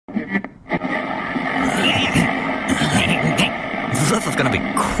gonna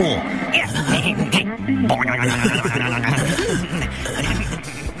be cool.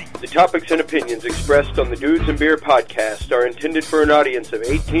 The topics and opinions expressed on the Dudes and Beer podcast are intended for an audience of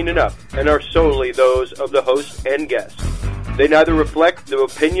 18 and up and are solely those of the host and guests. They neither reflect the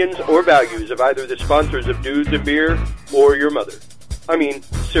opinions or values of either the sponsors of Dudes and Beer or your mother. I mean,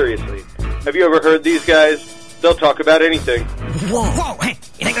 seriously. Have you ever heard these guys? They'll talk about anything. Whoa, hey,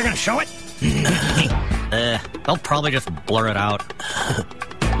 you think they're gonna show it? They'll probably just blur it out.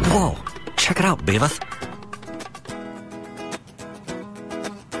 Whoa, check it out, Beavis.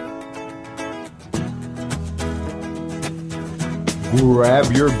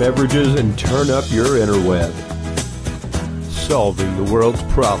 Grab your beverages and turn up your interweb. Solving the world's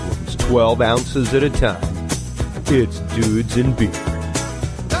problems 12 ounces at a time. It's Dudes and Beer.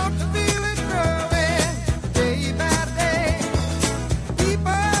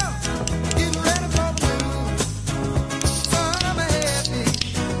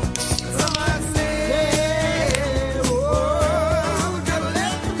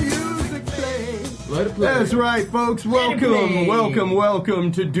 That's right, folks.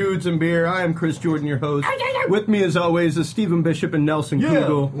 Welcome to Dudes and Beer. I am Chris Jordan, your host. With me, as always, is Stephen Bishop and Nelson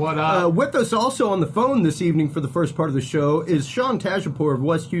Kugle. What up? With us also on the phone this evening for the first part of the show is Sean Tajapur of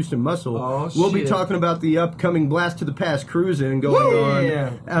West Houston Muscle. We'll be talking about the upcoming Blast to the Past cruise-in going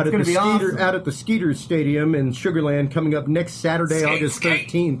on out at the Skeeters Stadium in Sugarland coming up next Saturday, August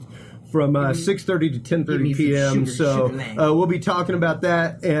 13th. From 6:30 to 10:30 p.m. We'll be talking about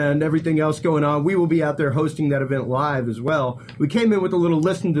that and everything else going on. We will be out there hosting that event live as well. We came in with a little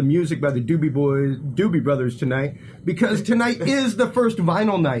listen to music by the Doobie Brothers tonight because tonight is the first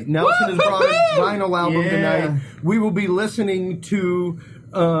vinyl night. Nelson has brought a vinyl album tonight. We will be listening to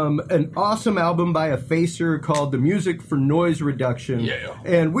an awesome album by Effacer called The Music for Noise Reduction. Yeah.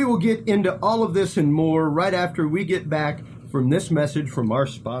 And we will get into all of this and more right after we get back from this message from our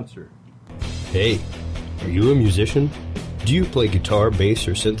sponsor. Hey, are you a musician? Do you play guitar, bass,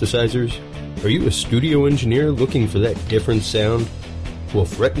 or synthesizers? Are you a studio engineer looking for that different sound? Well,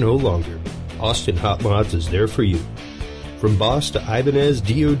 fret no longer. Austin Hot Mods is there for you. From Boss to Ibanez,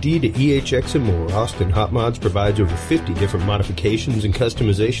 DoD to EHX and more, Austin Hot Mods provides over 50 different modifications and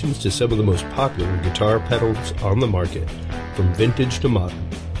customizations to some of the most popular guitar pedals on the market, from vintage to modern.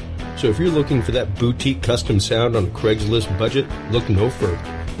 So if you're looking for that boutique custom sound on a Craigslist budget, look no further.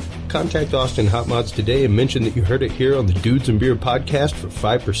 Contact Austin Hot Mods today and mention that you heard it here on the Dudes and Beer podcast for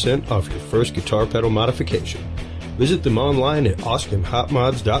 5% off your first guitar pedal modification. Visit them online at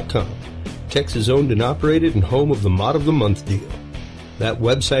austinhotmods.com. Texas owned and operated and home of the Mod of the Month deal. That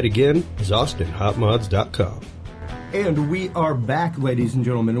website again is austinhotmods.com. And we are back, ladies and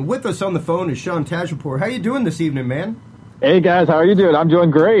gentlemen. And with us on the phone is Sean Tajapur. How you doing this evening, man? Hey guys, how are you doing? I'm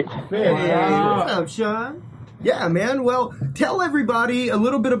doing great. Hey, what's up, Sean? Yeah, man. Well, tell everybody a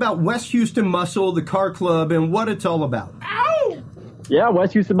little bit about West Houston Muscle, the car club, and what it's all about. Ow! Yeah,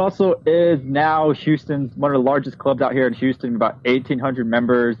 West Houston Muscle is now Houston's one of the largest clubs out here in Houston, about 1,800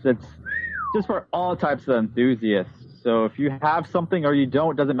 members. It's just for all types of enthusiasts. So if you have something or you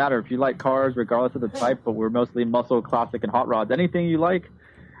don't, doesn't matter. If you like cars, regardless of the type, but we're mostly muscle, classic, and hot rods. Anything you like.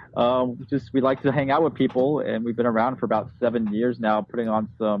 We like to hang out with people, and we've been around for about 7 years now, putting on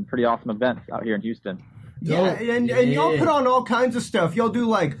some pretty awesome events out here in Houston. Yeah, and y'all put on all kinds of stuff. Y'all do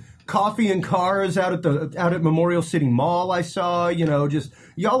like coffee and cars out at Memorial City Mall. I saw, just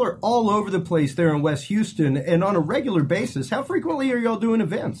y'all are all over the place there in West Houston, and on a regular basis. How frequently are y'all doing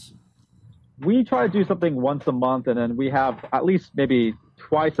events? We try to do something once a month, and then we have at least maybe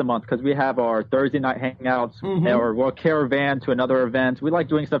twice a month because we have our Thursday night hangouts or we'll caravan to another event. We like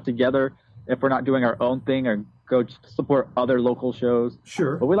doing stuff together if we're not doing our own thing or go support other local shows.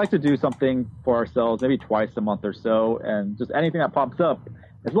 Sure. But we like to do something for ourselves maybe twice a month or so, and just anything that pops up.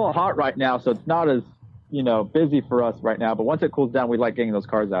 It's a little hot right now, so it's not as busy for us right now, but once it cools down, we like getting those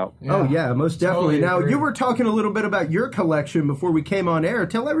cars out. Yeah. Oh, yeah, most definitely. Now, you were talking a little bit about your collection before we came on air.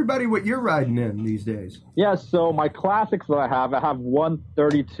 Tell everybody what you're riding in these days. Yeah, so my classics that I have one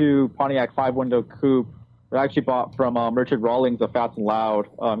 32 Pontiac 5-window coupe that I actually bought from Richard Rawlings of Fast and Loud,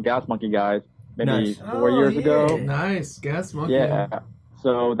 Gas Monkey guys, maybe 4 years ago. Nice, Gas Monkey. Yeah.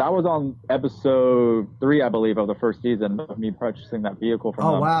 So that was on episode 3, I believe, of the first season of me purchasing that vehicle from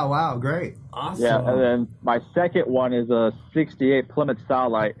them. Oh, wow, great. Awesome. Yeah, and then my second one is a 68 Plymouth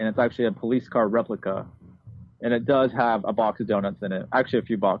Starlight, and it's actually a police car replica. And it does have a box of donuts in it. Actually, a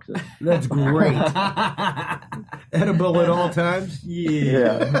few boxes. That's great. Edible at all times?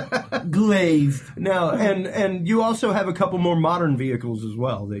 Yeah. Glazed. Now, and you also have a couple more modern vehicles as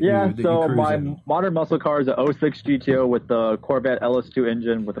well. That so you my in. modern muscle car is a 06 GTO with the Corvette LS2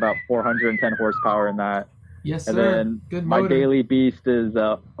 engine with about 410 horsepower in that. Yes, and sir. then Good my motor. daily beast is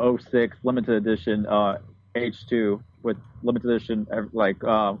 06 limited edition H2 with limited edition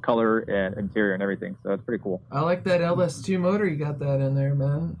color and interior and everything. So it's pretty cool. I like that LS2 motor you got that in there,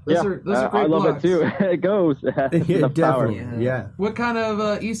 man. Those are great I love blocks. it too. It goes. Definitely. Power. Yeah. What kind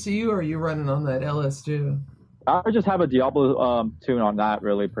of ECU are you running on that LS2? I just have a Diablo tune on that,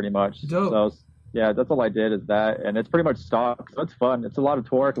 really, pretty much. Dope. So yeah, that's all I did is that, and it's pretty much stock. So it's fun. It's a lot of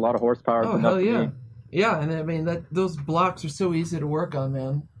torque, a lot of horsepower. Oh, hell yeah. Yeah, and I mean, those blocks are so easy to work on,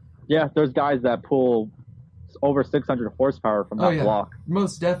 man. Yeah, there's guys that pull over 600 horsepower from that block.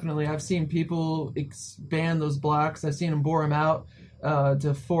 Most definitely. I've seen people expand those blocks. I've seen them bore them out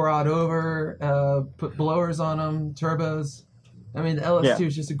to 4-aught over, put blowers on them, turbos. I mean, the LS2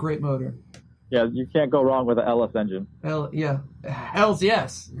 is just a great motor. Yeah, you can't go wrong with an LS engine. Hell's yes. Hell's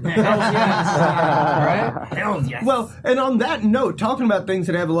yes. Right? Hell's yes. Well, and on that note, talking about things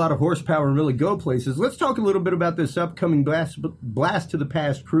that have a lot of horsepower and really go places, let's talk a little bit about this upcoming Blast to the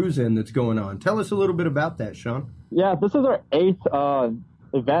Past cruise-in that's going on. Tell us a little bit about that, Sean. Yeah, this is our 8th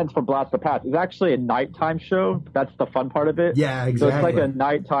event for Blast the Past. It's actually a nighttime show. That's the fun part of it. Yeah, exactly. So it's like a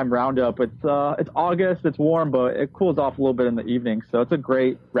nighttime roundup. It's August, it's warm, but it cools off a little bit in the evening. So it's a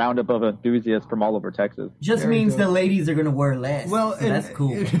great roundup of enthusiasts from all over Texas. Just means the ladies are gonna wear less. Well, so that's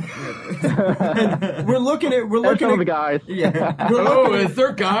cool. And we're looking at the guys. Yeah. Is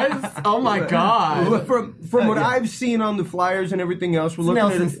there guys? Oh my god. From what I've seen on the flyers and everything else, we're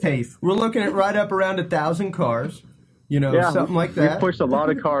Nelson's taste. We're looking at right up around 1,000 cars. Something like that. We've pushed a lot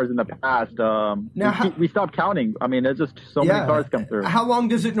of cars in the past. We stopped counting. I mean, there's just so many cars come through. How long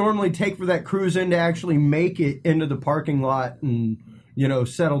does it normally take for that cruise-in to actually make it into the parking lot and,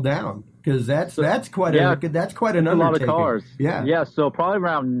 settle down? Because that's quite an undertaking. A lot of cars. Yeah. Yeah, so probably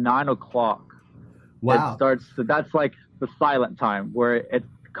around 9 o'clock. Wow. It starts. So that's like the silent time where it's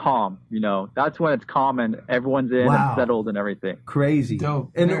calm. That's when it's calm and everyone's in and settled and everything. Crazy.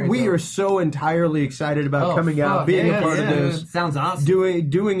 Dope. And we are so entirely excited about coming out, being a part of this. Sounds awesome.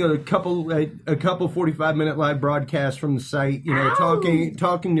 Doing a couple 45-minute live broadcasts from the site.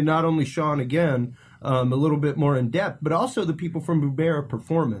 Talking to not only Sean again, a little bit more in depth, but also the people from Bubera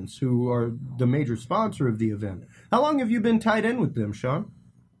Performance, who are the major sponsor of the event. How long have you been tied in with them, Sean?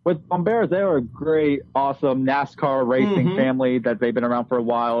 With Bombers, they are a great, awesome NASCAR racing family that they've been around for a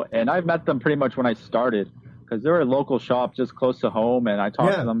while, and I met them pretty much when I started because they're a local shop just close to home, and I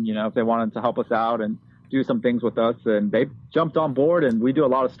talked to them, if they wanted to help us out and do some things with us, and they jumped on board, and we do a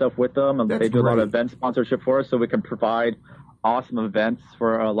lot of stuff with them, and they do a lot of event sponsorship for us, so we can provide awesome events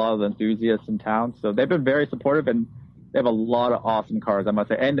for a lot of the enthusiasts in town. So they've been very supportive, and they have a lot of awesome cars, I must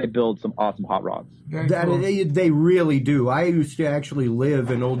say, and they build some awesome hot rods. They really do. I used to actually live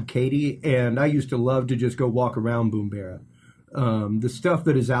in Old Katy, and I used to love to just go walk around Boombera. The stuff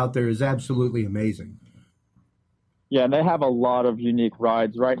that is out there is absolutely amazing. Yeah, and they have a lot of unique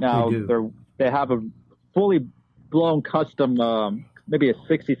rides. Right now, they have a fully blown custom, maybe a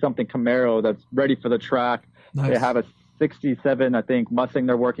 60-something Camaro that's ready for the track. Nice. They have a 67, I think, Mustang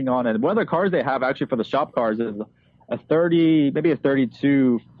they're working on. And one of the cars they have actually for the shop cars is a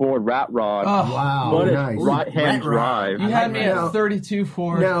 32 Ford Rat Rod. Oh, wow. But nice. It's right-hand drive. You had me at 32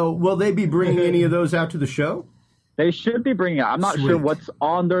 Ford. Now, will they be bringing any of those out to the show? They should be bringing it. I'm not sure what's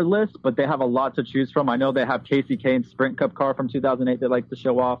on their list, but they have a lot to choose from. I know they have Casey Kane's Sprint Cup car from 2008 they like to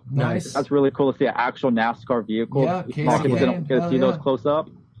show off. Nice. That's really cool to see an actual NASCAR vehicle. Yeah, Casey Kane. Don't get to see those close up.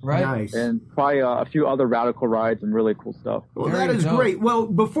 Right. Nice. And probably a few other radical rides and really cool stuff. Well, that is great. Well,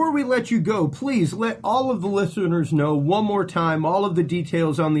 before we let you go, please let all of the listeners know one more time all of the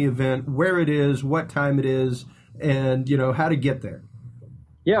details on the event, where it is, what time it is, and, how to get there.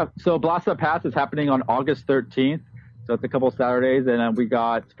 Yeah, so Blast Up Pass is happening on August 13th. So it's a couple of Saturdays, and we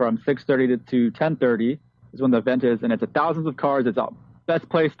got from 6:30 to 10:30 is when the event is, and it's thousands of cars. It's the best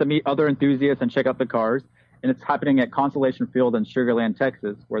place to meet other enthusiasts and check out the cars. And it's happening at Constellation Field in Sugarland,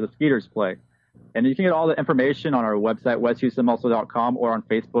 Texas, where the Skeeters play. And you can get all the information on our website, westhoustomuscle.com, or on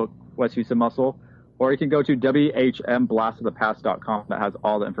Facebook, West Houston Muscle, or you can go to whmblastofthepass.com. That has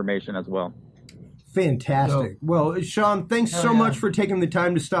all the information as well. Fantastic. Well, Sean, thanks so much for taking the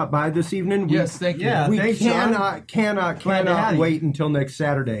time to stop by this evening. Yes, thank you. We cannot wait until next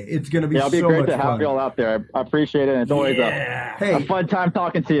Saturday. It's going to be so much fun. It'll be great to have you all out there. I appreciate it. It's always a fun time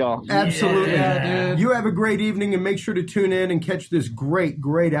talking to y'all. Absolutely. Yeah, dude. You have a great evening, and make sure to tune in and catch this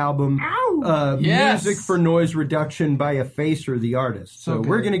great album, Music for Noise Reduction by Effacer, the artist. So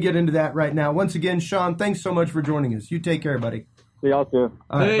we're going to get into that right now. Once again, Sean, thanks so much for joining us. You take care, buddy. See y'all too.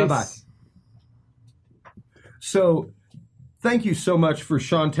 All right, bye-bye. So, thank you so much for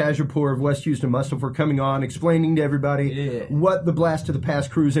Sean Tajapur of West Houston Muscle for coming on, explaining to everybody what the Blast to the Past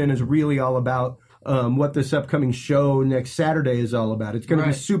Cruise-In is really all about. what this upcoming show next Saturday is all about. It's going to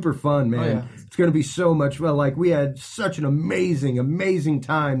be super fun, man. Oh, yeah. It's going to be so much fun. Like, we had such an amazing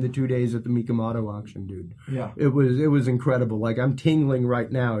time the 2 days at the Mikomoto auction, dude. Yeah. It was incredible. Like, I'm tingling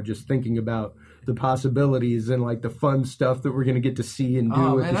right now just thinking about the possibilities and like the fun stuff that we're going to get to see and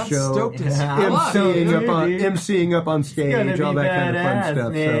do at the show. I'm stoked to see MCing up on stage, all that kind of fun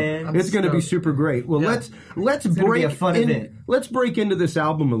stuff. Man. So it's going to be super great. Well, let's break into this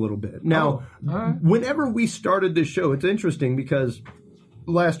album a little bit. Now, whenever we started this show, it's interesting because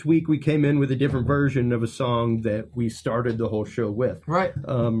last week we came in with a different version of a song that we started the whole show with. Right.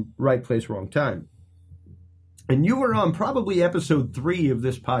 Right Place, Wrong Time. And you were on probably episode 3 of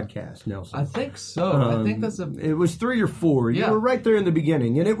this podcast, Nelson. I think so. I think that's It was 3 or 4. You were right there in the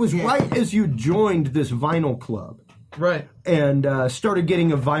beginning. And it was right as you joined this vinyl club. Right. And started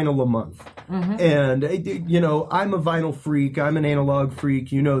getting a vinyl a month. Mm-hmm. And, you know, I'm a vinyl freak. I'm an analog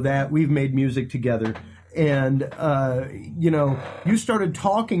freak. You know that. We've made music together. And, you know, you started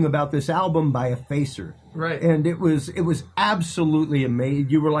talking about this album by Effacer. Right. And it was absolutely amazing.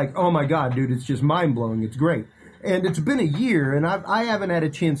 You were like, oh, my God, dude, it's just mind-blowing. It's great. And it's been a year, and I haven't had a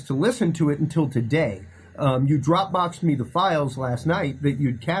chance to listen to it until today. You Dropboxed me the files last night that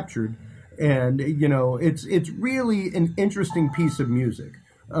you'd captured, and, you know, it's really an interesting piece of music.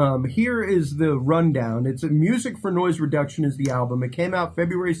 Here is the rundown. It's Music for Noise Reduction is the album. It came out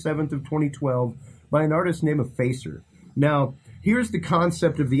February 7th of 2012 by an artist named Effacer. Now, here's the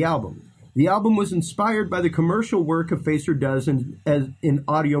concept of the album. The album was inspired by the commercial work Effacer does in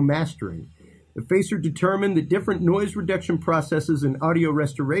audio mastering. Effacer determined that different noise reduction processes and audio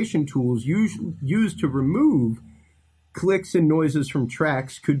restoration tools used to remove clicks and noises from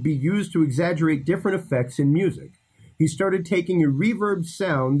tracks could be used to exaggerate different effects in music. He started taking a reverb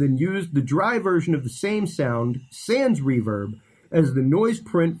sound, then used the dry version of the same sound, sans reverb, as the noise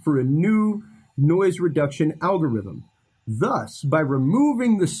print for a new noise reduction algorithm. Thus, by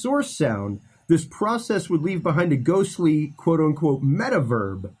removing the source sound, this process would leave behind a ghostly, quote-unquote,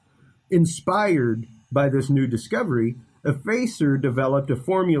 metaverb. Inspired by this new discovery, Effacer developed a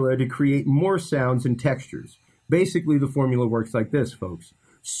formula to create more sounds and textures. Basically, the formula works like this, folks.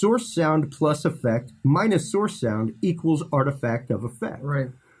 Source sound plus effect minus source sound equals artifact of effect.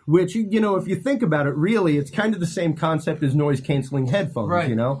 Right. Which, you know, if you think about it, really, it's kind of the same concept as noise-canceling headphones,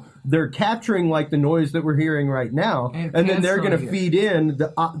 you know? They're capturing, like, the noise that we're hearing right now, and then they're going to feed in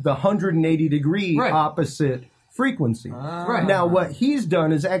the 180-degree opposite frequency. Right. Now, what he's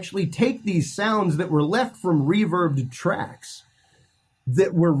done is actually take these sounds that were left from reverbed tracks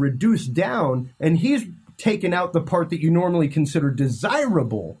that were reduced down, and he's taken out the part that you normally consider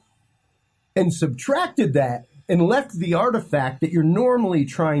desirable and subtracted that and left the artifact that you're normally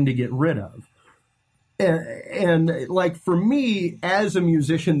trying to get rid of. And like, for me, as a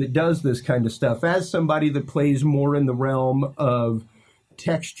musician that does this kind of stuff, as somebody that plays more in the realm of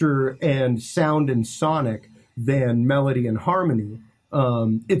texture and sound and sonic than melody and harmony,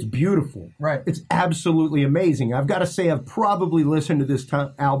 it's beautiful. Right. It's absolutely amazing. I've got to say, I've probably listened to this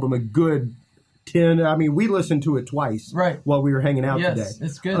album a good 10. I mean, we listened to it twice while we were hanging out today. Yes,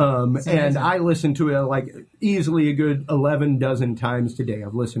 it's good. And I listened to it like easily a good 11 dozen times today.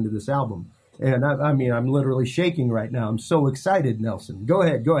 I've listened to this album. And I mean, I'm literally shaking right now. I'm so excited, Nelson. Go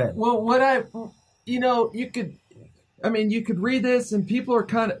ahead. Well, you could read this, and people are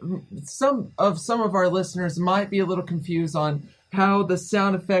kind of some of our listeners might be a little confused on how the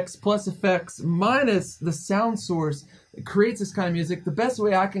sound effects plus effects minus the sound source creates this kind of music. The best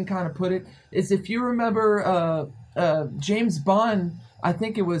way I can kind of put it is, if you remember James Bond, I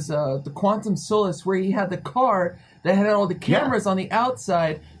think it was the Quantum Solace, where he had the car that had all the cameras on the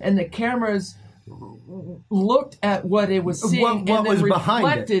outside, and the cameras looked at what it was seeing and then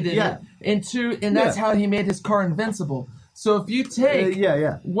reflected it into, and that's how he made his car invincible. So if you take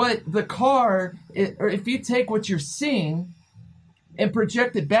what the car, or if you take what you're seeing and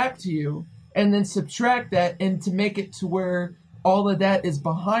project it back to you, and then subtract that and to make it to where all of that is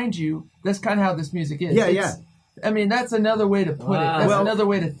behind you, that's kind of how this music is. I mean, that's another way to put it. That's another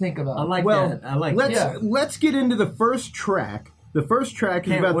way to think about it. I like that. Let's get into the first track. The first track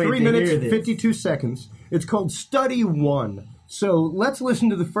is about 3 minutes and 52 seconds. It's called Study 1. So let's listen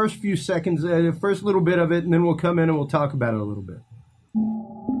to the first few seconds, the first little bit of it, and then we'll come in and we'll talk about it a little bit.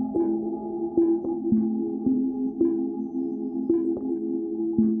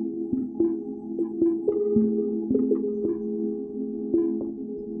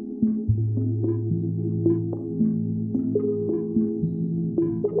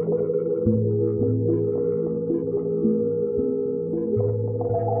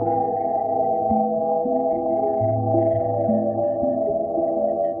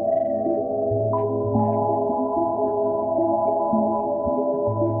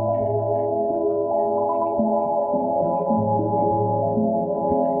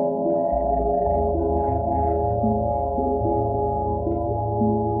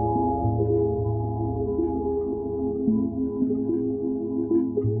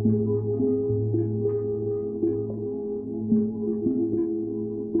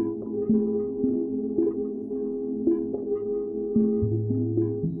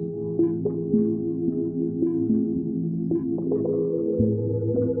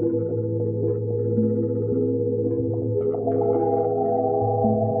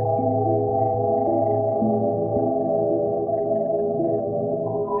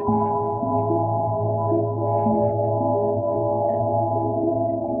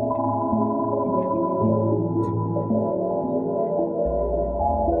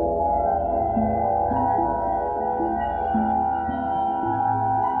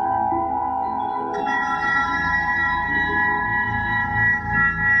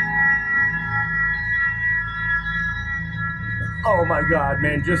 my God,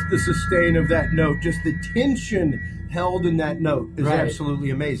 man! Just the sustain of that note, just the tension held in that note is absolutely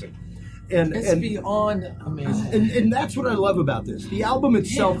amazing. It's beyond amazing. And that's what I love about this. The album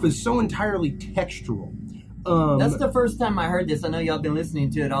itself is so entirely textural. That's the first time I heard this. I know y'all been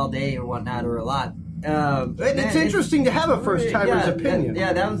listening to it all day or whatnot, or a lot. It's interesting to have a first-timer's opinion.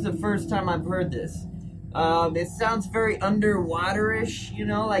 Yeah, that was the first time I've heard this. It sounds very underwater-ish,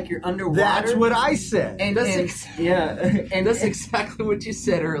 like you're underwater. That's what I said. And that's exactly what you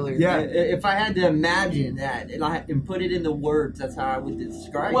said earlier. Yeah. If I had to imagine that and put it into words, that's how I would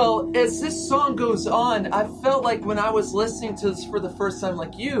describe it. Well, as this song goes on, I felt like when I was listening to this for the first time,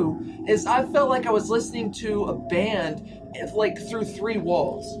 like you, I felt like I was listening to a band through 3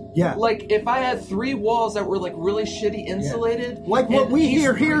 walls. Yeah. Like if I had 3 walls that were really shitty insulated. Yeah. Like what we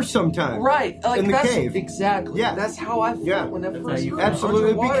hear here sometimes. Right. Like in the cave. Exactly. Yeah. That's how I felt when I first heard it.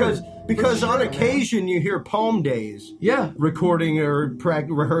 Absolutely, because on occasion you hear Palm Days recording or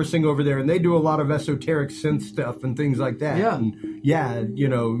rehearsing over there, and they do a lot of esoteric synth stuff and things like that. Yeah. And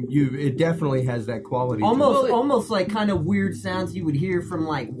it definitely has that quality. Almost like kind of weird sounds you would hear from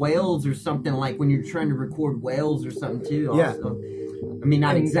like whales or something, like when you're trying to record whales or something too. Also. I mean,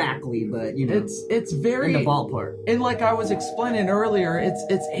 not exactly, but it's very in the ballpark. And like I was explaining earlier,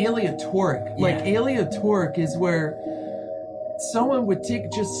 it's aleatoric. Yeah. Like aleatoric is where someone would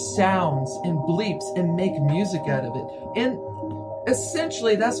take just sounds and bleeps and make music out of it. And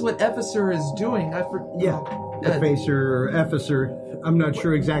essentially, that's what Effacer is doing. Effacer or Effacer. I'm not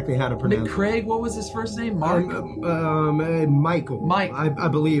sure exactly how to pronounce it. McCaig, what was his first name? Mark? Michael. Mike. I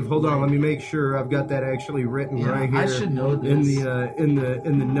believe. Hold on, let me make sure I've got that actually written right here. I should know this. In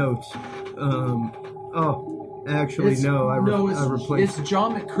the notes. Actually, I replaced. It's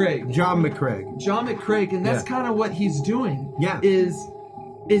John McCaig. John McCaig. John McCaig, and that's kind of what he's doing. Yeah.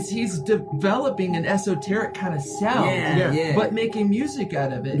 Is he's developing an esoteric kind of sound, but making music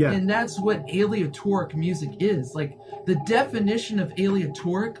out of it. Yeah. And that's what aleatoric music is. Like, the definition of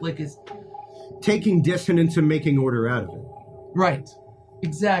aleatoric, is... taking dissonance and making order out of it. Right.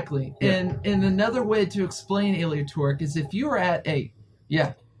 Exactly. Yeah. And another way to explain aleatoric is if you are at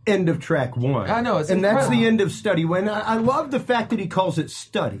end of track 1. I know, it's and incredible. That's the end of study. When I love the fact that he calls it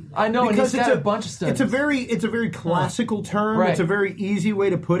study. I know, because and he's got a bunch of studies. It's a very classical term. Right. It's a very easy way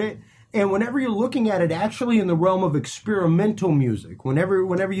to put it. And whenever you're looking at it actually in the realm of experimental music,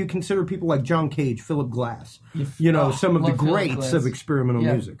 whenever you consider people like John Cage, Philip Glass, some of the greats of experimental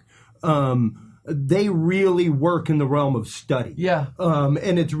music, they really work in the realm of study. Yeah.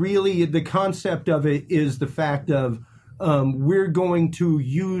 And it's really, the concept of it is the fact of, we're going to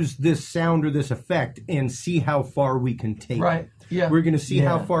use this sound or this effect and see how far we can take it. Right. Yeah. We're going to see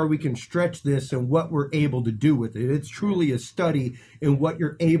how far we can stretch this and what we're able to do with it. It's truly a study in what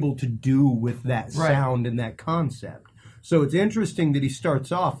you're able to do with that sound and that concept. So it's interesting that he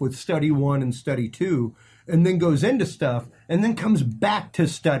starts off with study 1 and study 2 and then goes into stuff and then comes back to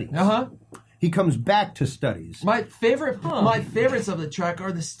studies. He comes back to studies. My favorites of the track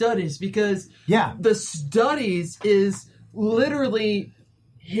are the studies, because the studies is literally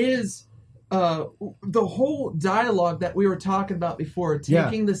his the whole dialogue that we were talking about before,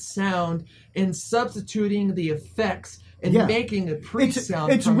 taking the sound and substituting the effects and making a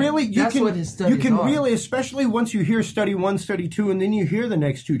pre-sound. It's really what his studies are. Really, especially once you hear study 1, study 2, and then you hear the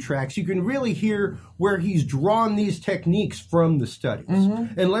next 2 tracks, you can really hear where he's drawn these techniques from the studies.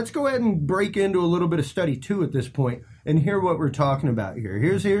 Mm-hmm. And let's go ahead and break into a little bit of study 2 at this point and hear what we're talking about here.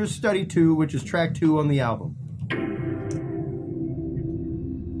 Here's study 2, which is track 2 on the album.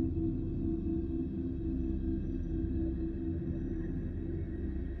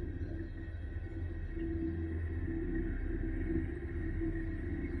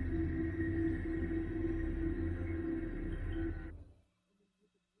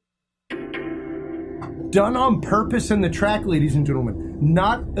 Done on purpose in the track, ladies and gentlemen.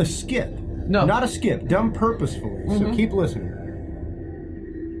 Not a skip. No. Not a skip. Done purposefully. Mm-hmm. So keep listening.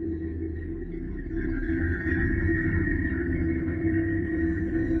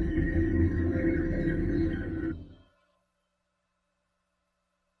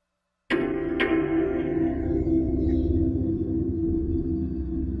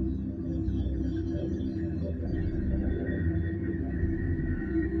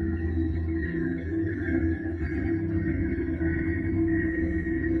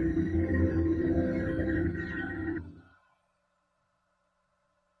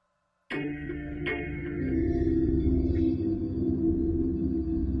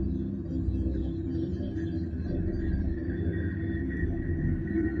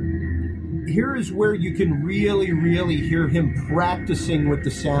 Here is where you can really, really hear him practicing with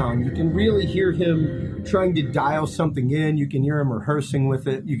the sound. You can really hear him trying to dial something in. You can hear him rehearsing with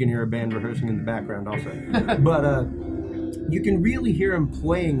it. You can hear a band rehearsing in the background also. But you can really hear him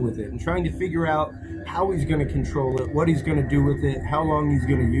playing with it and trying to figure out how he's going to control it, what he's going to do with it, how long he's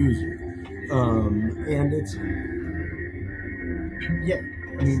going to use it. And it's... Yeah.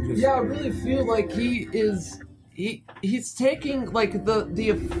 I mean, I really feel like he's taking like the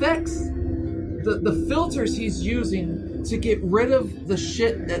effects, the filters he's using to get rid of the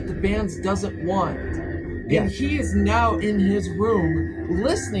shit that the band doesn't want. And he is now in his room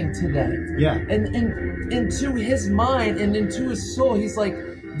listening to that. Yeah. And into his mind and into his soul, he's like,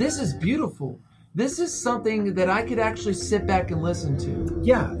 this is beautiful. This is something that I could actually sit back and listen to.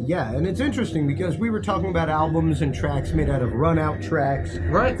 Yeah. And it's interesting because we were talking about albums and tracks made out of run-out tracks,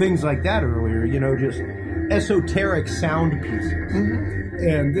 right? Things like that earlier, just esoteric sound pieces. Mm-hmm.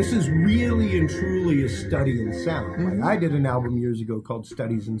 And this is really and truly a study in sound. Mm-hmm. Like I did an album years ago called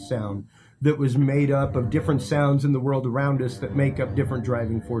Studies in Sound that was made up of different sounds in the world around us that make up different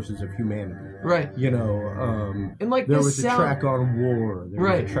driving forces of humanity. Right. And like there was a track on war. There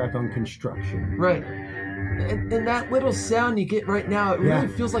was a track on construction. Right. And that little sound you get right now, it really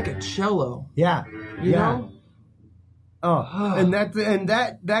feels like a cello. Yeah. You know? Oh, and that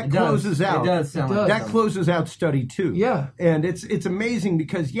closes out. It does sound like that closes out Study 2. Yeah. And it's amazing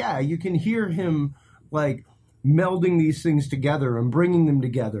because you can hear him like melding these things together and bringing them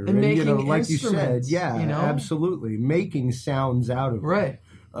together, and making like you said, absolutely making sounds out of it. Right.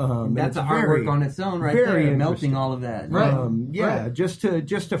 That's an artwork on its own, right there, melting all of that. Right. Just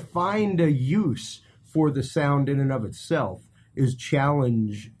to find a use for the sound in and of itself is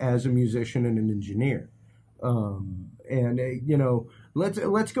challenge as a musician and an engineer.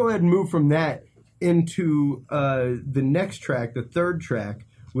 Let's go ahead and move from that into the next track, the third track,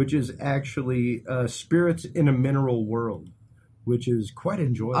 which is actually Spirits in a Mineral World, which is quite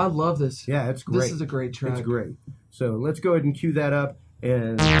enjoyable. I love this. Yeah, it's great. This is a great track. It's great. So let's go ahead and cue that up.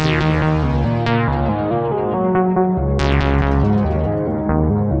 And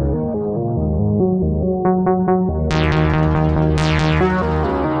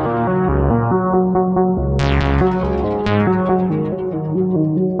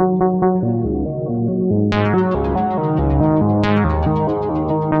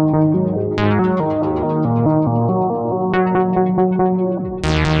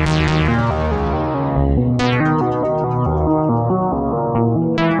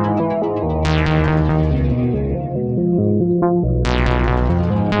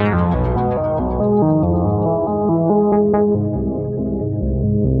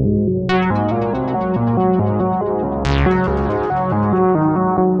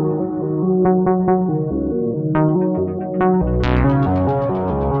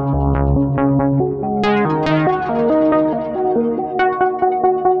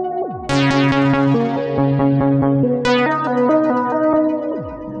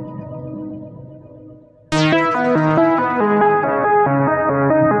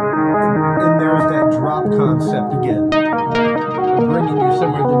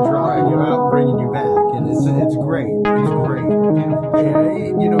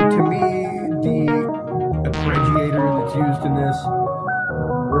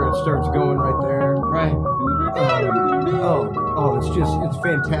it's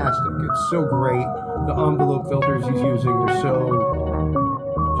fantastic. It's so great. The envelope filters he's using are so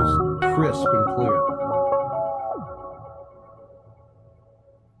just crisp and clear.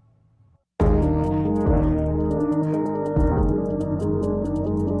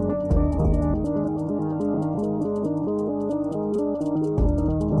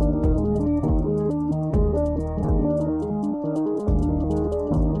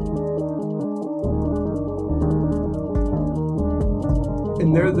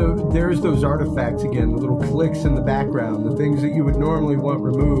 And there's those artifacts again, the little clicks in the background, the things that you would normally want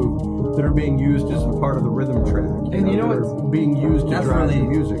removed that are being used as a part of the rhythm track. And you know what's being used to drive the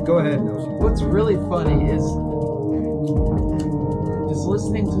music. Go ahead, Nelson. What's really funny is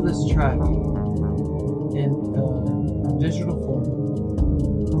listening to this track in digital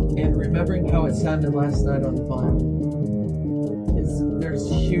form and remembering how it sounded last night on vinyl. There's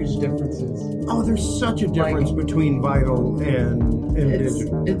huge differences. Oh, there's such a difference between vinyl and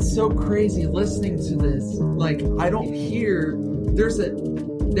digital. It's so crazy listening to this. Like, I don't hear. There's that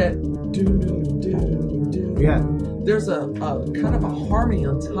do do do do. Yeah. There's a kind of a harmony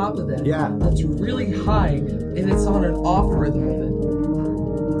on top of that. Yeah. That's really high, and it's on an off rhythm of it.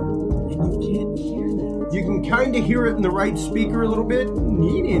 And you can't hear that. You can kind of hear it in the right speaker a little bit.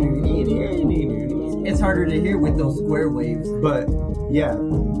 it's harder to hear with those square waves. But yeah,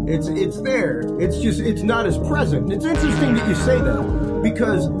 it's there. It's not as present. It's interesting that you say that,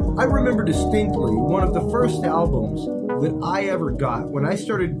 because I remember distinctly one of the first albums that I ever got when I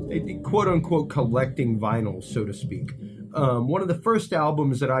started, quote unquote, collecting vinyl, so to speak. One of the first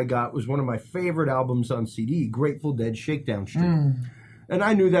albums that I got was one of my favorite albums on CD, Grateful Dead Shakedown Street. And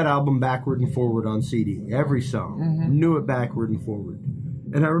I knew that album backward and forward on CD. Every song. Knew it backward and forward.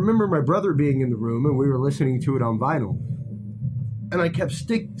 And I remember my brother being in the room and we were listening to it on vinyl. And I kept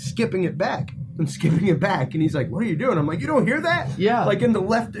skipping it back and skipping it back. And he's like, what are you doing? I'm like, you don't hear that? Yeah. Like in the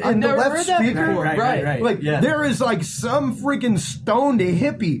left speaker? Right. Like there is like some freaking stoned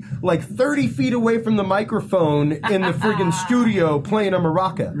hippie like 30 feet away from the microphone in the freaking studio playing a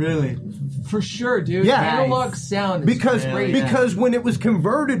maraca. Really? For sure, dude. Yeah. Analog sound is great. Because when it was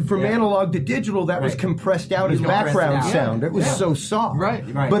converted from analog to digital, that was compressed out as background sound. It was so soft. Right.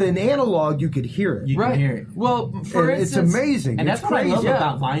 But in analog, you could hear it. You can hear it. Well, for instance, it's amazing. And that's what I love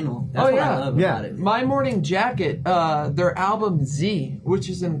about vinyl. That's what I love about it. My Morning Jacket, their album Z, which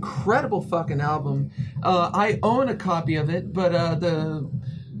is an incredible fucking album. I own a copy of it, but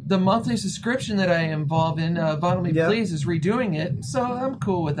the monthly subscription that I am involved in, Vinyl Me Please, is redoing it, so I'm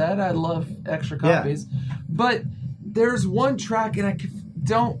cool with that. I love extra copies. But there's one track, and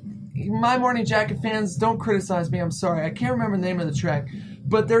My Morning Jacket fans, don't criticize me, I'm sorry. I can't remember the name of the track.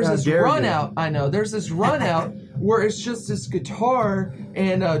 But there's this run out, there's this run out where it's just this guitar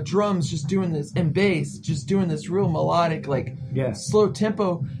and drums just doing this, and bass just doing this real melodic, slow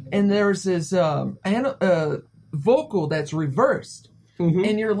tempo. And there's this vocal that's reversed.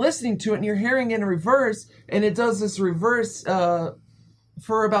 And you're listening to it and you're hearing it in reverse, and it does this reverse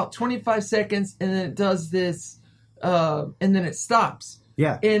for about 25 seconds, and then it does this, and then it stops.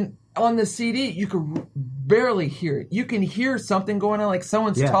 Yeah. And on the CD, you could barely hear it. You can hear something going on, like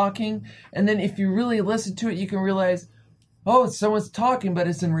someone's talking, and then if you really listen to it, you can realize, oh, someone's talking, but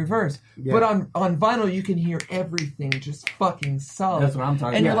it's in reverse. Yeah. But on vinyl, you can hear everything just fucking solid. That's what I'm talking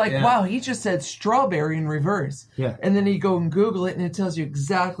about. And you're like, wow, he just said strawberry in reverse. Yeah. And then you go and Google it, and it tells you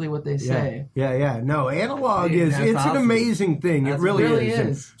exactly what they say. Yeah. No, analog it's awesome. An amazing thing. It really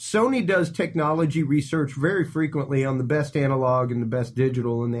is. Sony does technology research very frequently on the best analog and the best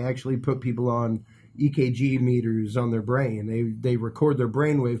digital, and they actually put people on EKG meters on their brain. They record their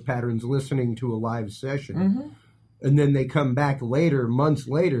brainwave patterns listening to a live session. And then they come back later, months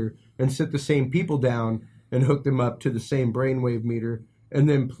later, and sit the same people down and hook them up to the same brainwave meter, and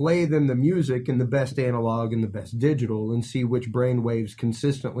then play them the music in the best analog and the best digital, and see which brainwaves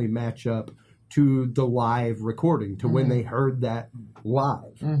consistently match up to the live recording, to when they heard that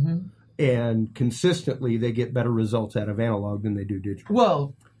live. And consistently, they get better results out of analog than they do digital.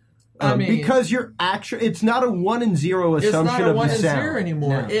 Well, because it's not a 1 and 0 assumption of the sound. It's not a 1 and 0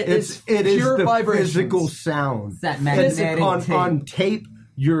 anymore. No. It is the physical sound. It's that magnetic on tape.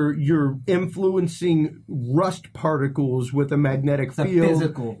 You're influencing rust particles with a magnetic field.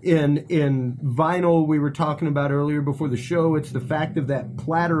 Physical. In vinyl, we were talking about earlier before the show, it's the fact of that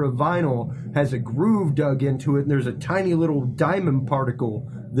platter of vinyl has a groove dug into it, and there's a tiny little diamond particle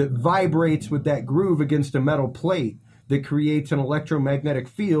that vibrates with that groove against a metal plate, that creates an electromagnetic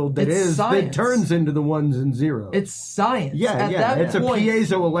field that turns into the 1s and 0s. It's science. It's a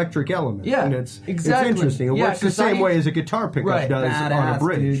piezoelectric element. Yeah, and it's interesting. It works the same way as a guitar pickup does on a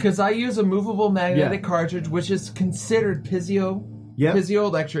bridge. Because I use a movable magnetic cartridge, which is considered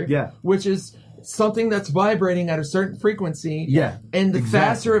piezoelectric, which is something that's vibrating at a certain frequency. Yeah. And the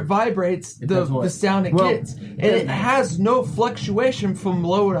faster it vibrates, the sound it gets. And it has no fluctuation from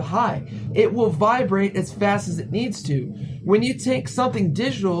low to high. It will vibrate as fast as it needs to. When you take something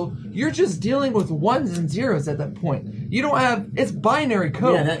digital, you're just dealing with 1s and 0s at that point. You don't have, it's binary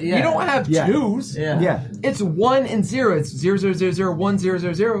code. You don't have 2s. It's 1 and 0. It's 0, 0, 0, 0, 1, 0,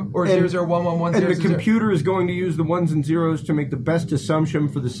 0, 0, or 0, 0, 1, 1, 1, 0, 0. And the computer is going to use the 1s and 0s to make the best assumption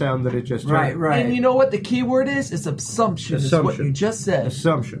for the sound that it just heard. Right. And you know what the key word is? It's assumption. It's what you just said.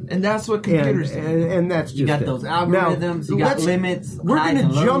 Assumption. And that's what computers do. And that's just you got those algorithms, you got limits. We're going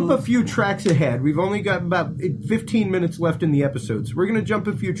to jump a few tracks ahead. We've only got about 15 minutes left in the episode, so we're going to jump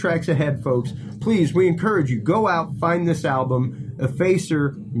a few tracks ahead, folks. Please, we encourage you, go out, find this album,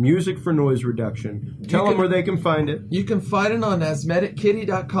 Effacer, Music for Noise Reduction. Tell them where they can find it. You can find it on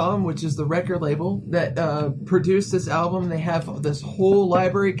asthmatickitty.com, which is the record label that produced this album. They have this whole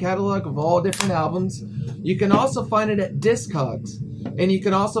library catalog of all different albums. You can also find it at Discogs. And you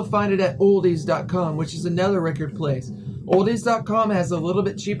can also find it at oldies.com, which is another record place. Oldies.com has a little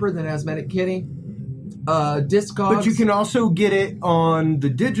bit cheaper than Asthmatic Kitty. Discogs. But you can also get it on the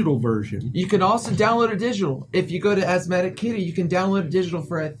digital version. You can also download a digital. If you go to Asthmatic Kitty, you can download a digital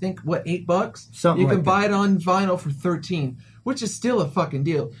for, I think, $8? Something you can like buy that. it on vinyl for $13, which is still a fucking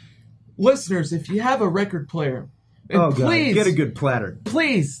deal. Listeners, if you have a record player, and please get a good platter.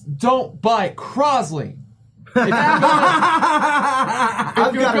 Please don't buy Crosley. There's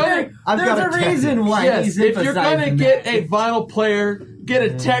a reason why he's if you're gonna emphasizing get that. a vinyl player, get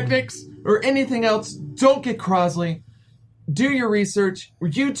a Technics or anything else, don't get Crosley. Do your research.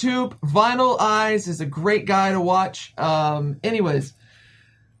 YouTube, Vinyl Eyes is a great guy to watch. Anyways,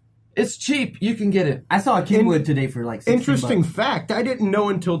 it's cheap. You can get it. I saw a Kenwood today for like $16. Interesting fact, I didn't know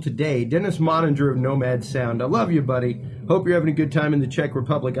until today. Dennis Moninger of Nomad Sound. I love you, buddy. Hope you're having a good time in the Czech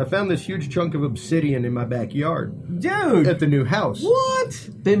Republic. I found this huge chunk of obsidian in my backyard. Dude! At the new house. What?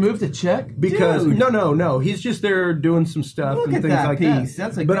 They moved to Czech? Because, Dude. No. He's just there doing some stuff Look and at things that like piece. that.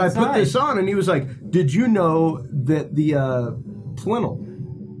 That's a but good I put size. this on and he was like, did you know that the plintel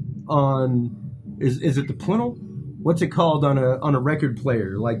on... Is it the plintel? What's it called on a record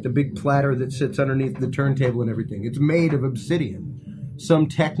player? Like the big platter that sits underneath the turntable and everything. It's made of obsidian. Some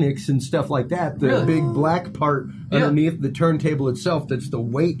Technics and stuff like that. The Really? big black part underneath the turntable itself, that's the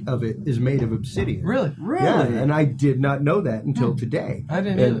weight of it, is made of obsidian. Really? Yeah, and I did not know that until today. I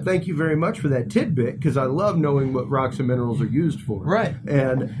didn't And either. thank you very much for that tidbit, because I love knowing what rocks and minerals are used for. Right.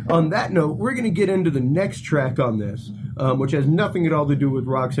 And on that note, we're going to get into the next track on this, which has nothing at all to do with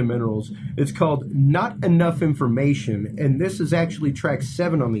rocks and minerals. It's called Not Enough Information, and this is actually track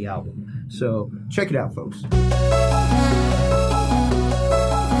 7 on the album. So check it out, folks.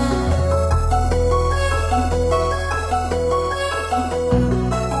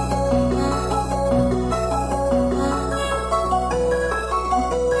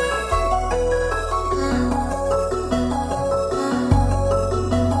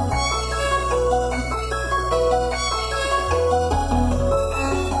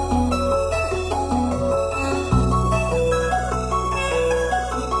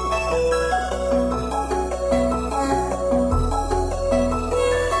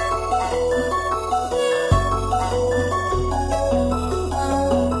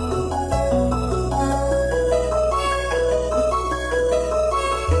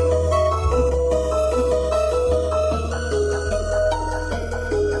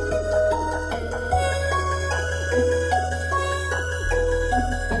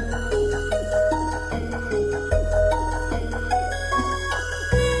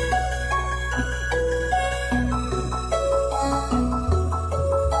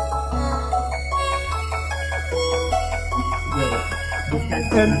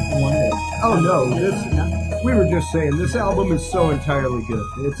 We were just saying, this album is so entirely good.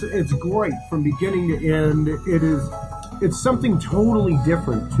 It's great from beginning to end. It's something totally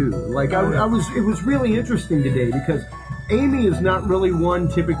different too. Like it was really interesting today because Amy is not really one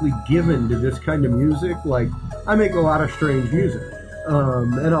typically given to this kind of music. Like I make a lot of strange music,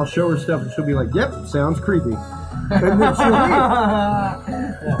 and I'll show her stuff and she'll be like, "Yep, sounds creepy," and then she'll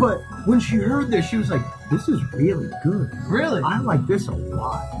leave. But when she heard this, she was like, "This is really good. Really? I like this a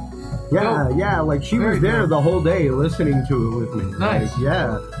lot." Yeah, like she was there the whole day listening to it with me. Nice. Like,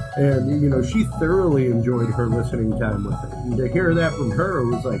 yeah, and she thoroughly enjoyed her listening time with it. And to hear that from her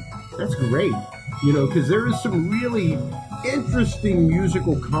was like, that's great. Because there is some really interesting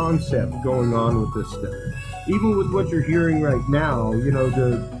musical concept going on with this stuff. Even with what you're hearing right now,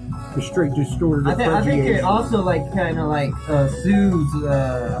 the straight distorted I think it arpeggiation. also kind of soothes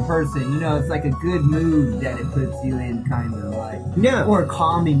a person. It's like a good mood that it puts you in, kind of like. Yeah. Or a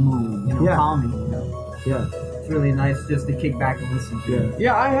calming mood, calming. Yeah. It's really nice just to kick back and listen to.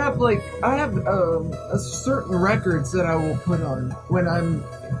 Yeah, I have a certain records that I will put on when I'm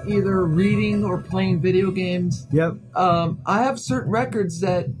either reading or playing video games. Yep. I have certain records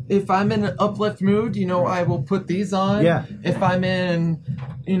that if I'm in an uplift mood, I will put these on. Yeah. If I'm in,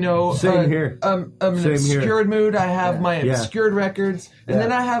 Same here. an Same obscured mood, I have my Yeah. obscured records, and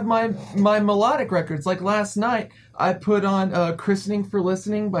then I have my melodic records. Like last night, I put on "Christening for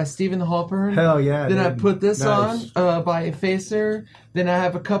Listening" by Stephen Halpern. Hell yeah. Then I dude. put this Nice. on by Effacer. Then I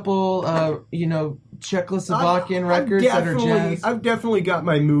have a couple, Czechoslovakian records that are jazz. I've definitely got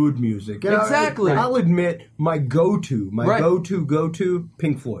my mood music. And Exactly. I'll admit my go-to,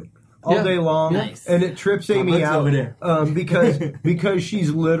 Pink Floyd. All day long. Nice. And it trips Amy out over there. because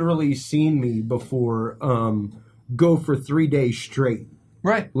she's literally seen me before go for 3 days straight.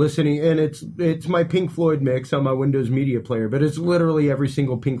 Right. Listening, and it's my Pink Floyd mix on my Windows Media Player, but it's literally every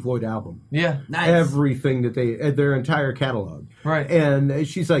single Pink Floyd album. Yeah. Nice. Everything that their entire catalog. Right. And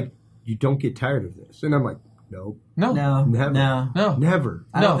she's like, you don't get tired of this. And I'm like, Nope. No. Never. Never.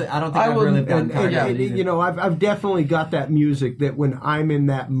 I don't think I've really gotten I've definitely got that music that when I'm in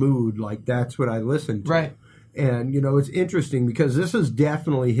that mood, like that's what I listen to. Right. And it's interesting because this has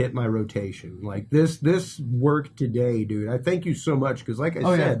definitely hit my rotation. Like this work today, dude. I thank you so much because, like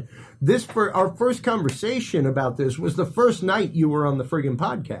I said, this for our first conversation about this was the first night you were on the friggin'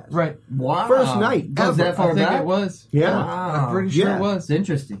 podcast. Right. Wow. First night. Goes that far back? I think it was. Yeah. Wow. I'm pretty sure it was. It's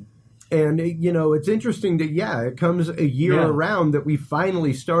interesting. And it's interesting that it comes a year around that we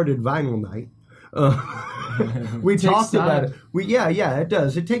finally started Vinyl Night. We talked about it. It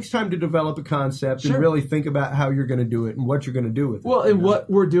does. It takes time to develop a concept and really think about how you're going to do it and what you're going to do with it. Well, and what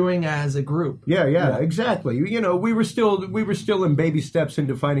we're doing as a group. Yeah, exactly. We were still in baby steps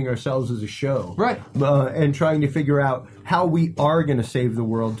into finding ourselves as a show, right? And trying to figure out how we are going to save the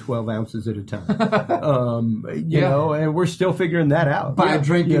world 12 ounces at a time. And we're still figuring that out. By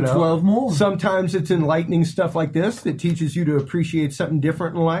drinking 12 more. Sometimes it's enlightening stuff like this that teaches you to appreciate something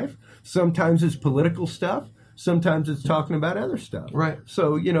different in life. Sometimes it's political stuff. Sometimes it's talking about other stuff. Right.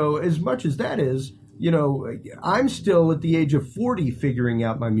 So, as much as that is, I'm still at the age of 40 figuring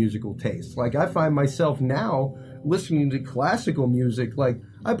out my musical taste. Like, I find myself now listening to classical music. Like,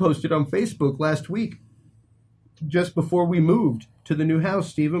 I posted on Facebook last week, just before we moved to the new house,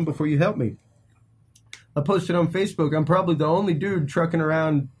 Stephen, before you helped me. I posted on Facebook, I'm probably the only dude trucking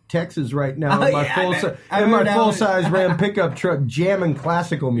around Texas right now in my full-size Ram pickup truck jamming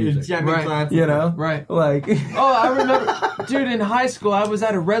classical music. Right. Like, I remember, dude, in high school, I was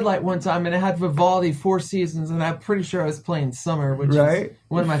at a red light one time and it had Vivaldi, Four Seasons, and I'm pretty sure I was playing Summer, which is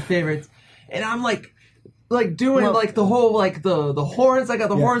one of my favorites. And I'm like doing the whole the horns. I got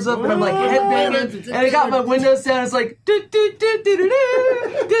the horns up and I'm like headbanging, and I got my windows down. It's like do do do do do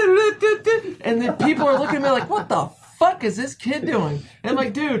do do do, and then people are looking at me like, what the fuck is this kid doing? And I'm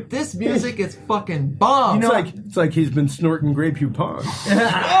like, dude, this music is fucking bomb. It's like he's been snorting Grey Poupon.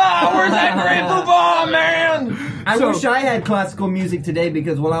 Where's that Grey Poupon, man? I wish I had classical music today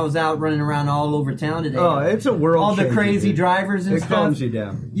because while I was out running around all over town today, it's a world. All the crazy drivers and stuff. It calms you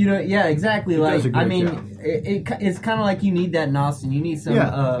down. Exactly. It's kind of like you need that in Austin. You need some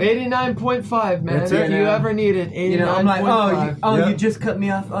 89.5, man. If you ever need it, 89.5. I'm like, you just cut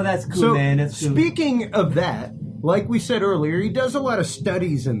me off. Oh, that's cool, man. That's cool. Speaking of that, like we said earlier, he does a lot of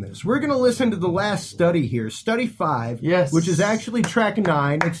studies in this. We're going to listen to the last study here, Study 5, which is actually track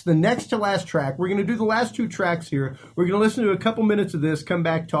 9. It's the next to last track. We're going to do the last 2 tracks here. We're going to listen to a couple minutes of this, come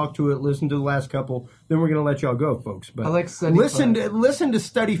back, talk to it, listen to the last couple, then we're going to let y'all go, folks. But I like Study 5. Listen to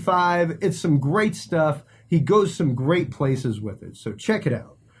Study 5. It's some great stuff. He goes some great places with it. So check it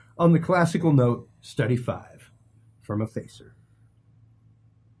out. On the classical note, Study 5 from Effacer.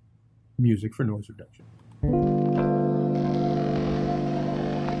 Music for noise reduction.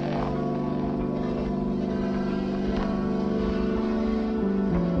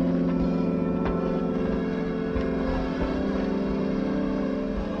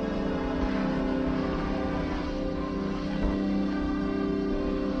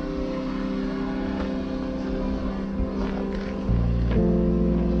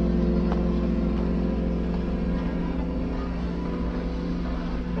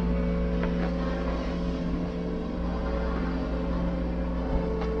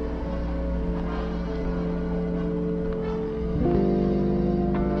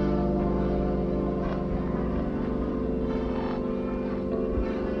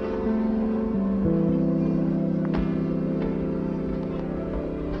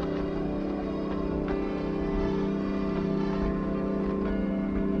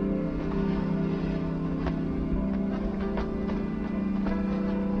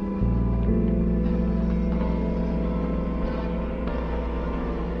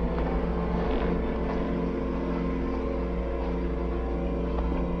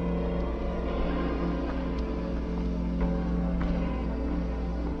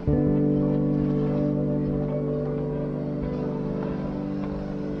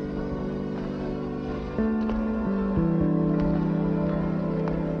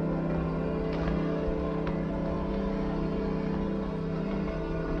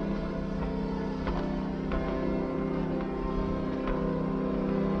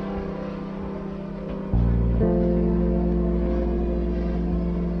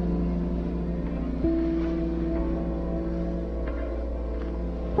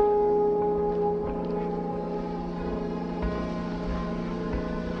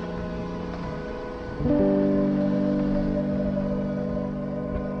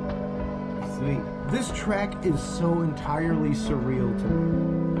 This track is so entirely surreal to me.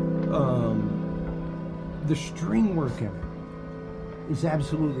 The string work in it is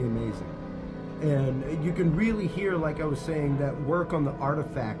absolutely amazing. And you can really hear, like I was saying, that work on the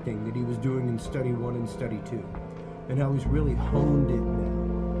artifacting that he was doing in Study 1 and Study 2. And how he's really honed it now.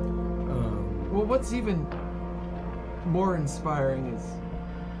 Well, what's even more inspiring is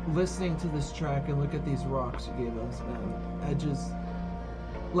listening to this track and look at these rocks you gave us, man.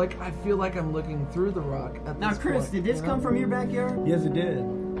 I feel like I'm looking through the rock at now, this Chris, point, did this come from your backyard? Yes, it did.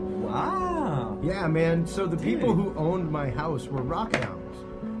 Wow. Yeah, man. So the people who owned my house were rock hounds.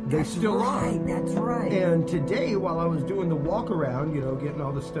 They still are. That's right. And today, while I was doing the walk around, getting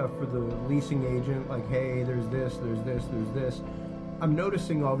all the stuff for the leasing agent, like, hey, there's this, there's this, I'm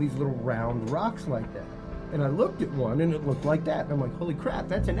noticing all these little round rocks like that. And I looked at one, and it looked like that. And I'm like, holy crap,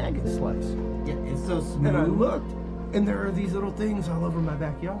 that's an agate slice. Yeah, it's so smooth. And I looked, and there are these little things all over my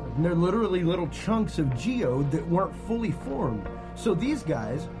backyard. And they're literally little chunks of geode that weren't fully formed. So these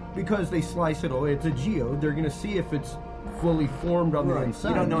guys, because they slice it, it's a geode, they're going to see if it's fully formed on the inside.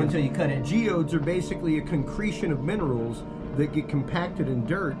 You don't know until you cut it. Geodes are basically a concretion of minerals that get compacted in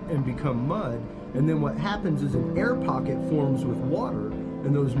dirt and become mud. And then what happens is an air pocket forms with water,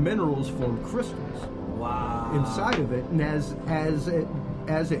 and those minerals form crystals. Wow. Inside of it, and as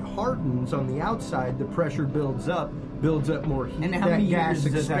it hardens on the outside, the pressure builds up more heat. And how many gas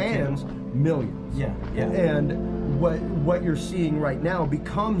years does that expands millions. Yeah. And what you're seeing right now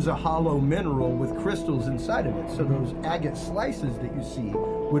becomes a hollow mineral with crystals inside of it. So those agate slices that you see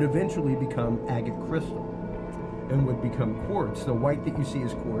would eventually become agate crystal and would become quartz. The white that you see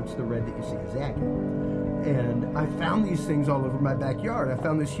is quartz, the red that you see is agate. And I found these things all over my backyard. I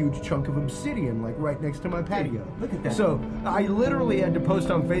found this huge chunk of obsidian, like right next to my patio. Hey, look at that. So I literally had to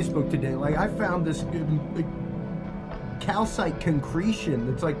post on Facebook today, like I found this calcite concretion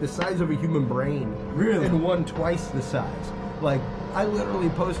that's like the size of a human brain. Really? And one twice the size. Like, I literally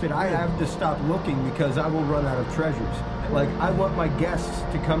posted, I have to stop looking because I will run out of treasures. Like, I want my guests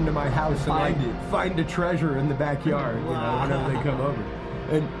to come to my house and find a treasure in the backyard, whenever they come over.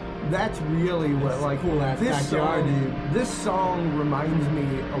 And that's really what, cool this backyard, song, dude. this song reminds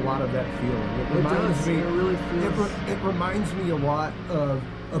me a lot of that feeling. It reminds me, It really feels. it reminds me a lot of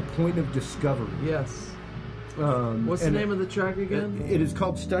a point of discovery. Yes. What's the name of the track again? It is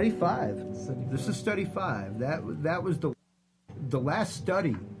called Study 5. Study This is Study 5. That was the last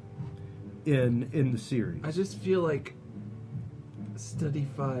study in the series. I just feel like Study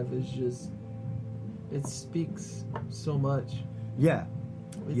 5 is just, it speaks so much. Yeah.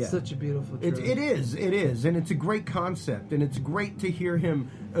 It's such a beautiful track. It is, and it's a great concept, and it's great to hear him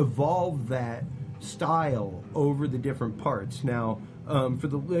evolve that style over the different parts. Now, we're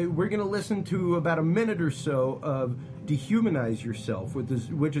going to listen to about a minute or so of "Dehumanize Yourself,"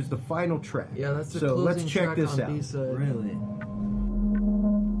 which is the final track. Yeah, that's the so closing let's check track this on out. B-side. Really?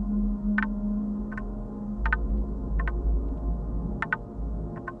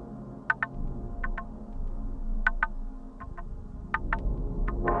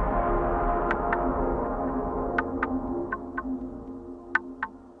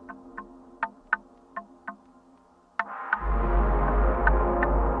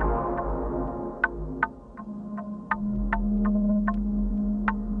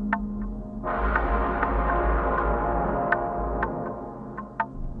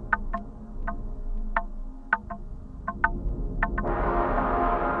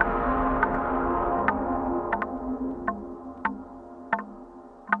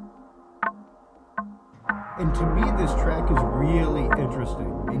 And to me, this track is really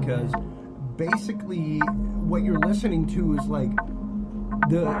interesting because basically what you're listening to is like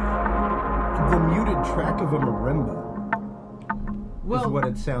the muted track of a marimba. Is what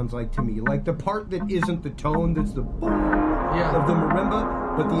it sounds like to me. Like the part that isn't the tone, that's the boom of the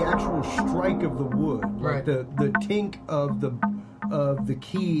marimba, but the actual strike of the wood, right? Like the tink of the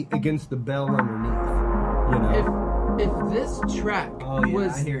key against the bell underneath. If this track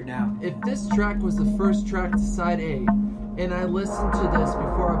was, I hear it now. If this track was the first track to side A, and I listened to this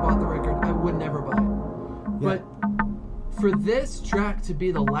before I bought the record, I would never buy it. Yeah. But for this track to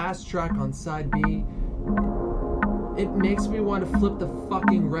be the last track on side B, it makes me want to flip the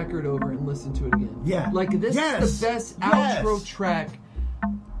fucking record over and listen to it again. Yeah. Like this is the best outro track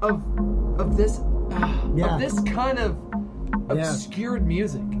of this kind of obscured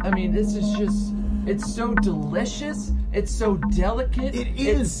music. I mean, this is just. It's so delicious. It's so delicate. It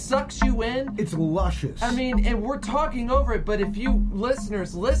is. It sucks you in. It's luscious. I mean, and we're talking over it, but if you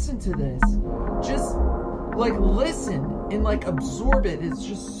listeners listen to this, just like listen and like absorb it. It's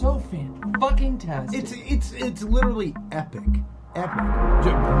just so fan-fucking-tastic. It's literally epic. Epic.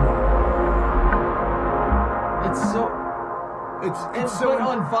 It's so. It's so but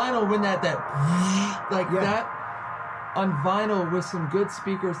on vinyl when that on vinyl with some good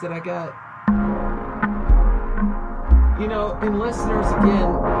speakers that I got. You know, and listeners,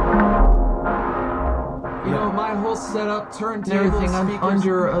 again, you know, my whole setup, turntable, speakers,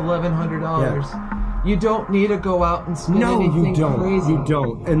 under $1,100. Yeah. You don't need to go out and spend anything crazy. You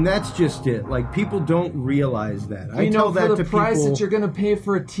don't. And that's just it. Like, people don't realize that. I tell that to people. For the price that you're going to pay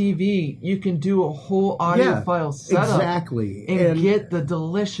for a TV, you can do a whole audiophile setup. Exactly. And get the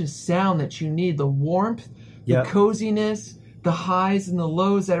delicious sound that you need. The warmth, the coziness, the highs and the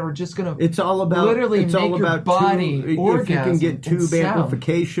lows that are just going to literally make your body orgasm. If you can get tube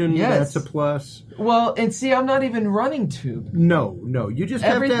amplification, that's a plus. Well, and see, I'm not even running tube. No. You just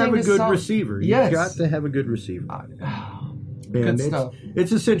have to have a good receiver. You've got to have a good receiver. Good stuff.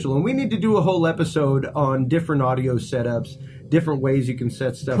 It's essential. And we need to do a whole episode on different audio setups, different ways you can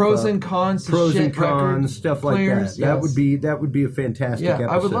set stuff pros up. And cons, pros and cons, stuff like that. Yes. That would be a fantastic episode.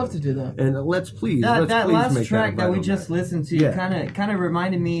 I would love to do that. And let's please that last make track that we just listened to kind of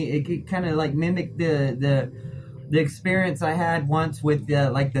reminded me. It kind of like mimicked the experience I had once with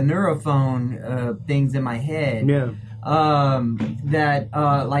like the neurophone things in my head. Yeah.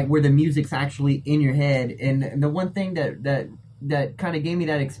 Like where the music's actually in your head, and the one thing that kind of gave me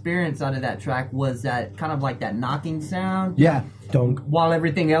that experience out of that track was that kind of like that knocking sound. Yeah, dunk. While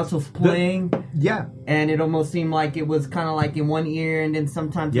everything else was playing. Yeah. And it almost seemed like it was kind of like in one ear, and then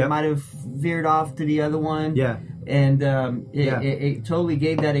sometimes it might have veered off to the other one. Yeah. And it totally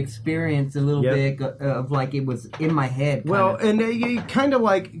gave that experience a little bit of like it was in my head. Well, and kind of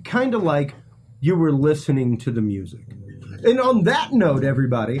like you were listening to the music. And on that note,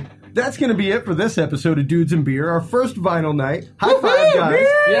 everybody, that's going to be it for this episode of Dudes and Beer, our first vinyl night. High five, guys.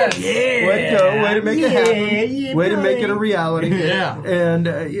 Yes. Yeah. Way to make it happen. Yeah, way to make it a reality. Yeah. And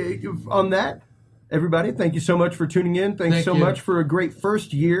on that, everybody, thank you so much for tuning in. Thanks so much for a great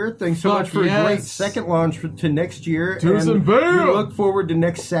first year. Thanks so much for a great second launch to next year. Dudes and Beer. We look forward to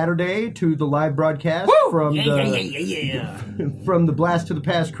next Saturday to the live broadcast from the Blast to the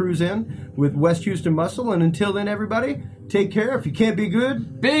Past Cruise In with West Houston Muscle. And until then, everybody, take care. If you can't be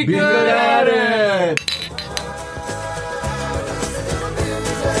good, be good at it.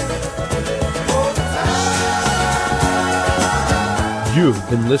 You've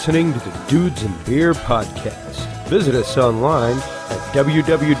been listening to the Dudes and Beer podcast. Visit us online at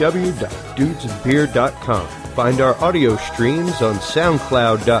www.dudesandbeer.com. Find our audio streams on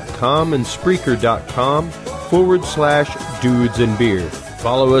soundcloud.com and spreaker.com/Dudes and Beer.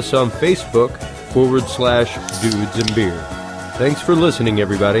 Follow us on Facebook /Dudes and Beer. Thanks for listening,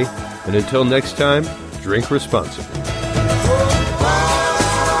 everybody. And until next time, drink responsibly.